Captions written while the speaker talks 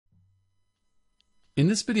In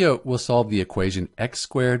this video, we'll solve the equation x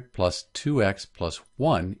squared plus 2x plus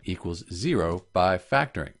 1 equals 0 by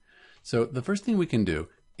factoring. So the first thing we can do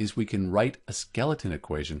is we can write a skeleton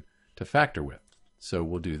equation to factor with. So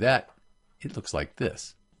we'll do that. It looks like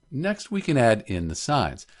this. Next, we can add in the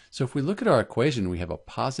signs. So if we look at our equation, we have a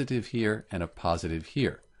positive here and a positive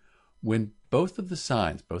here. When both of the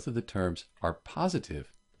signs, both of the terms are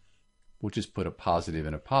positive, we'll just put a positive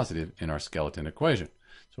and a positive in our skeleton equation.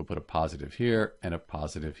 So we'll put a positive here and a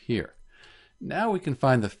positive here. Now we can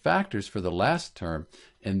find the factors for the last term,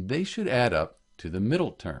 and they should add up to the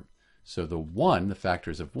middle term. So the 1, the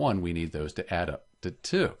factors of 1, we need those to add up to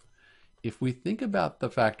 2. If we think about the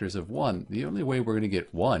factors of 1, the only way we're going to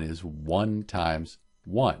get 1 is 1 times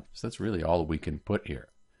 1. So that's really all we can put here.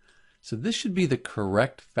 So this should be the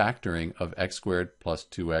correct factoring of x squared plus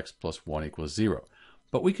 2x plus 1 equals 0.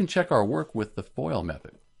 But we can check our work with the FOIL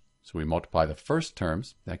method. So we multiply the first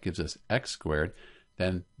terms, that gives us x squared,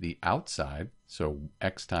 then the outside, so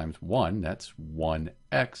x times 1, that's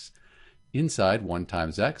 1x. Inside, 1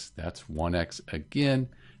 times x, that's 1x again.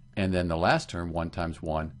 And then the last term, 1 times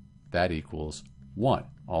 1, that equals 1.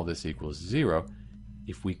 All this equals 0.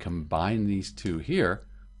 If we combine these two here,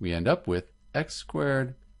 we end up with x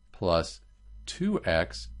squared plus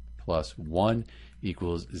 2x plus 1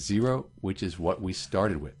 equals 0, which is what we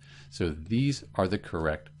started with. So these are the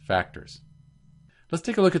correct factors. Let's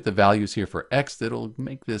take a look at the values here for x that'll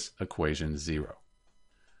make this equation 0.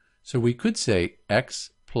 So we could say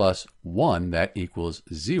x plus 1, that equals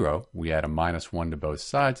 0. We add a minus 1 to both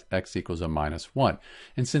sides, x equals a minus 1.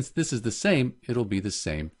 And since this is the same, it'll be the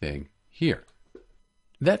same thing here.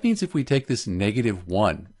 That means if we take this negative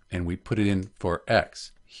 1 and we put it in for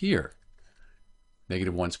x here,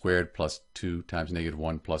 negative 1 squared plus 2 times negative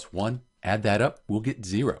 1 plus 1, add that up, we'll get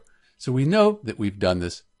 0. So we know that we've done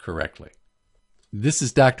this correctly. This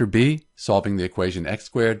is Dr. B solving the equation x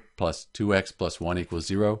squared plus 2x plus 1 equals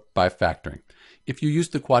 0 by factoring. If you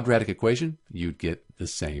used the quadratic equation, you'd get the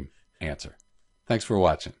same answer. Thanks for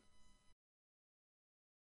watching.